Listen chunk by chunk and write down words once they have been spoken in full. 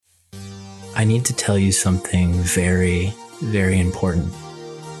I need to tell you something very, very important.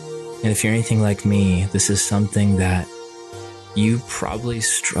 And if you're anything like me, this is something that you probably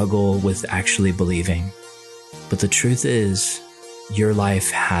struggle with actually believing. But the truth is, your life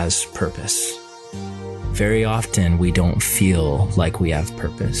has purpose. Very often, we don't feel like we have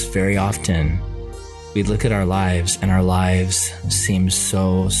purpose. Very often, we look at our lives and our lives seem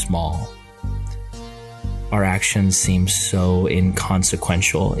so small. Our actions seem so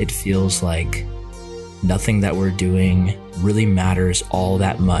inconsequential. It feels like nothing that we're doing really matters all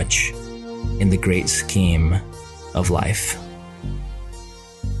that much in the great scheme of life.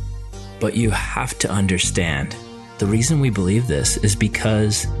 But you have to understand, the reason we believe this is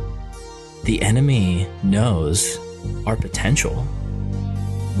because the enemy knows our potential.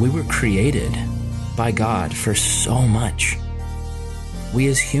 We were created by God for so much. We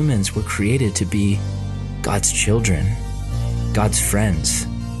as humans were created to be God's children, God's friends,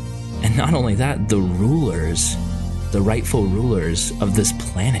 and not only that, the rulers, the rightful rulers of this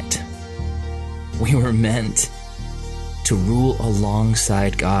planet. We were meant to rule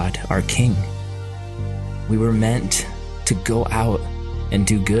alongside God, our King. We were meant to go out and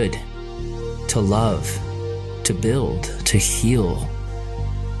do good, to love, to build, to heal,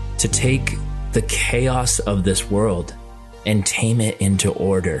 to take the chaos of this world and tame it into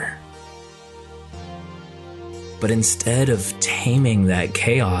order. But instead of taming that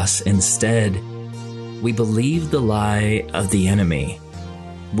chaos, instead, we believe the lie of the enemy.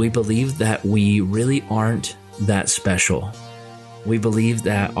 We believe that we really aren't that special. We believe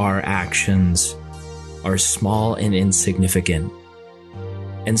that our actions are small and insignificant.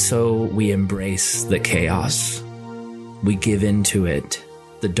 And so we embrace the chaos. We give into it,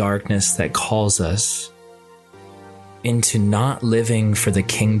 the darkness that calls us into not living for the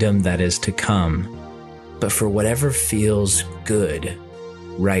kingdom that is to come, but for whatever feels good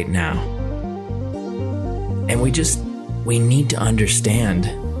right now. And we need to understand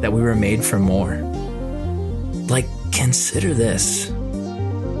that we were made for more. Like, consider this.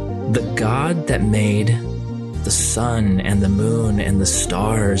 The God that made the sun and the moon and the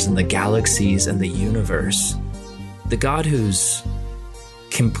stars and the galaxies and the universe, the God who's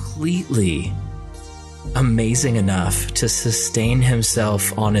completely amazing enough to sustain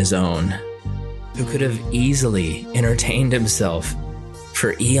himself on his own, who could have easily entertained himself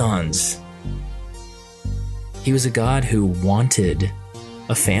for eons. He was a God who wanted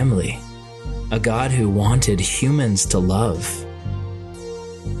a family, a God who wanted humans to love.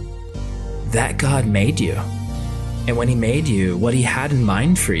 That God made you. And when he made you, what he had in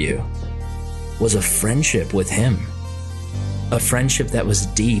mind for you was a friendship with him. A friendship that was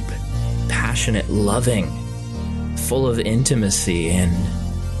deep, passionate, loving, full of intimacy and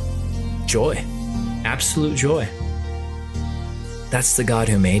joy. Absolute joy. That's the God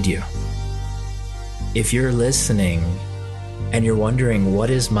who made you. If you're listening and you're wondering, what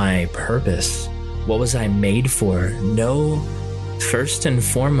is my purpose? What was I made for? Know, first and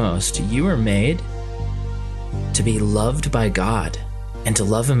foremost, you were made to be loved by God and to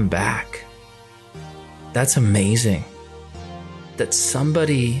love him back. That's amazing. That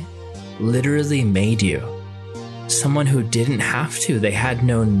somebody literally made you. Someone who didn't have to. They had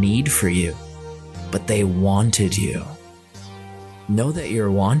no need for you, but they wanted you. Know that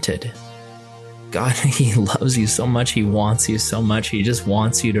you're wanted. God, he loves you so much. He wants you so much. He just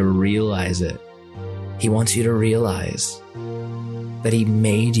wants you to realize it. He wants you to realize that he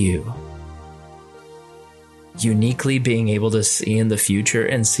made you uniquely being able to see in the future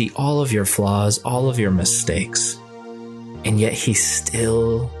and see all of your flaws, all of your mistakes. And yet he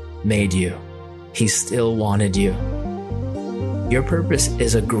still made you. He still wanted you. Your purpose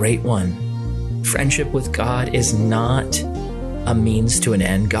is a great one. Friendship with God is not a means to an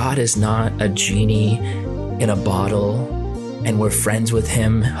end. God is not a genie in a bottle, and we're friends with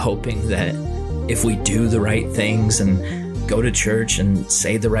him hoping that if we do the right things and go to church and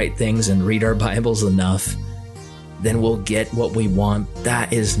say the right things and read our Bibles enough, then we'll get what we want.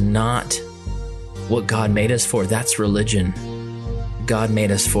 That is not what God made us for. That's religion. God made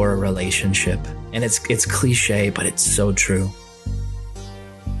us for a relationship. And it's cliche, but it's so true.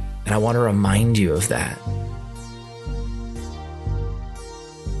 And I want to remind you of that.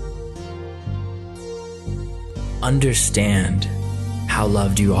 Understand how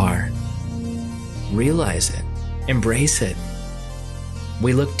loved you are. Realize it. Embrace it.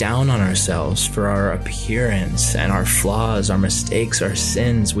 We look down on ourselves for our appearance and our flaws, our mistakes, our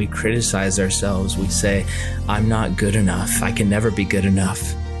sins. We criticize ourselves. We say, I'm not good enough. I can never be good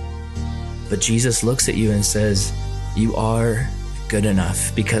enough. But Jesus looks at you and says, you are good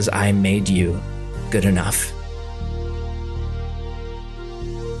enough because I made you good enough.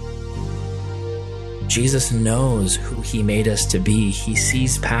 Jesus knows who he made us to be. He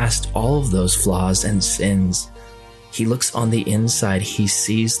sees past all of those flaws and sins. He looks on the inside. He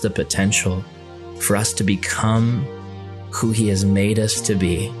sees the potential for us to become who he has made us to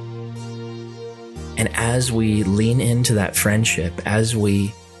be. And as we lean into that friendship, as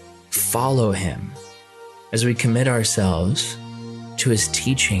we follow him, as we commit ourselves to his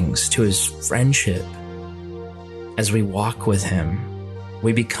teachings, to his friendship, as we walk with him,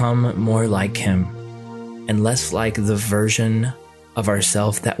 we become more like him and less like the version of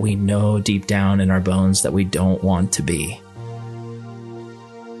ourselves that we know deep down in our bones that we don't want to be.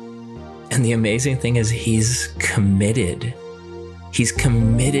 And the amazing thing is he's committed. He's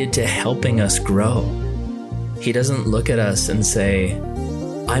committed to helping us grow. He doesn't look at us and say,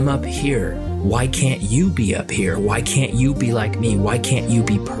 I'm up here. Why can't you be up here? Why can't you be like me? Why can't you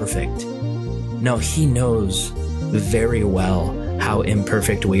be perfect? No, he knows very well how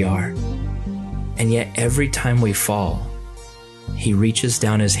imperfect we are. And yet every time we fall, he reaches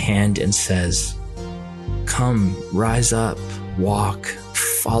down his hand and says, come, rise up, walk,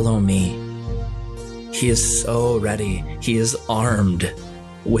 follow me. He is so ready. He is armed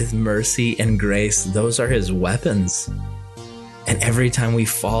with mercy and grace. Those are his weapons. And every time we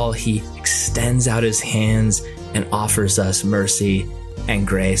fall, he extends out his hands and offers us mercy and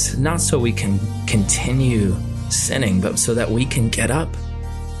grace, not so we can continue sinning, but so that we can get up,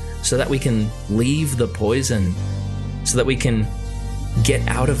 so that we can leave the poison, so that we can get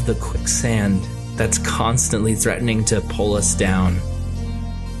out of the quicksand that's constantly threatening to pull us down.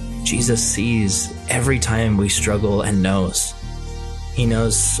 Jesus sees every time we struggle and knows. He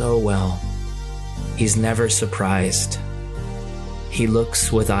knows so well. He's never surprised. He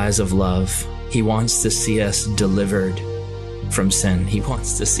looks with eyes of love. He wants to see us delivered from sin. He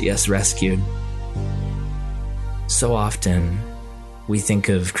wants to see us rescued. So often, we think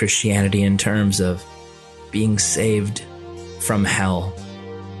of Christianity in terms of being saved from hell.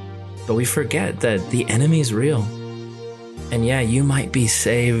 But we forget that the enemy is real. And yeah, you might be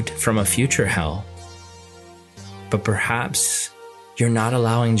saved from a future hell. But perhaps you're not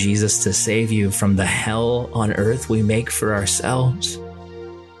allowing Jesus to save you from the hell on earth we make for ourselves.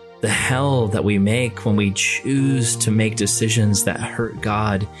 The hell that we make when we choose to make decisions that hurt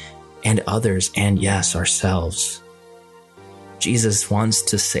God and others, and yes, ourselves. Jesus wants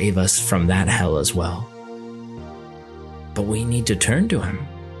to save us from that hell as well. But we need to turn to him.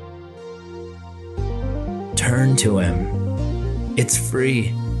 Turn to him. It's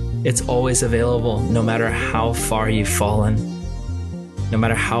free. It's always available, no matter how far you've fallen. No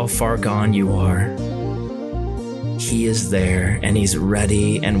matter how far gone you are, he is there and he's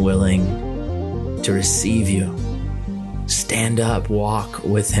ready and willing to receive you. Stand up, walk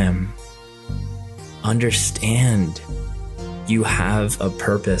with him. Understand you have a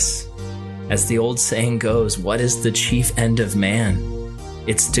purpose. As the old saying goes, what is the chief end of man?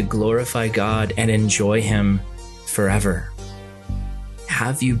 It's to glorify God and enjoy him forever.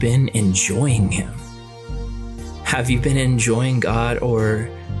 Have you been enjoying him? Have you been enjoying God, or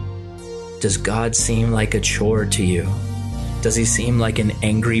does God seem like a chore to you? Does he seem like an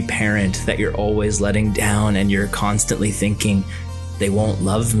angry parent that you're always letting down and you're constantly thinking, they won't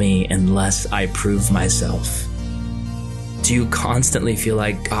love me unless I prove myself? Do you constantly feel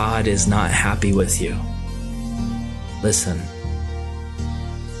like God is not happy with you? Listen,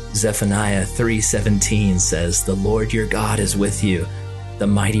 Zephaniah 3:17 says, the Lord your God is with you, the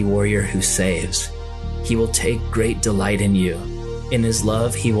mighty warrior who saves. He will take great delight in you. In his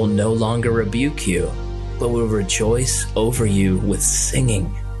love, he will no longer rebuke you, but will rejoice over you with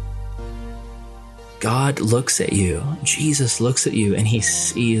singing. God looks at you, Jesus looks at you, and he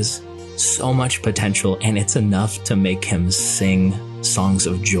sees so much potential, and it's enough to make him sing songs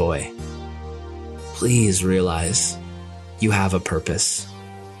of joy. Please realize you have a purpose.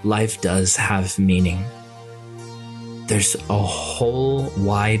 Life does have meaning. There's a whole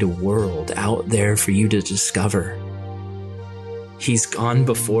wide world out there for you to discover. He's gone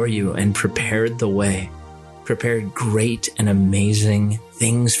before you and prepared the way, prepared great and amazing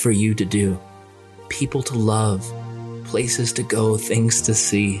things for you to do, people to love, places to go, things to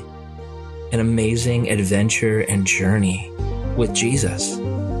see, an amazing adventure and journey with Jesus.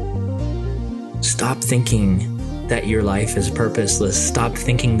 Stop thinking that your life is purposeless. Stop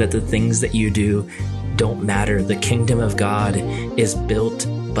thinking that the things that you do don't matter. The kingdom of God is built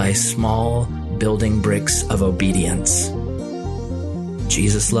by small building bricks of obedience.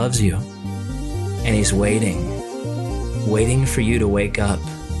 Jesus loves you, and he's waiting for you to wake up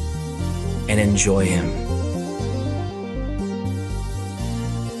and enjoy him.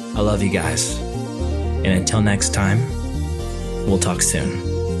 I love you guys, and until next time, we'll talk soon.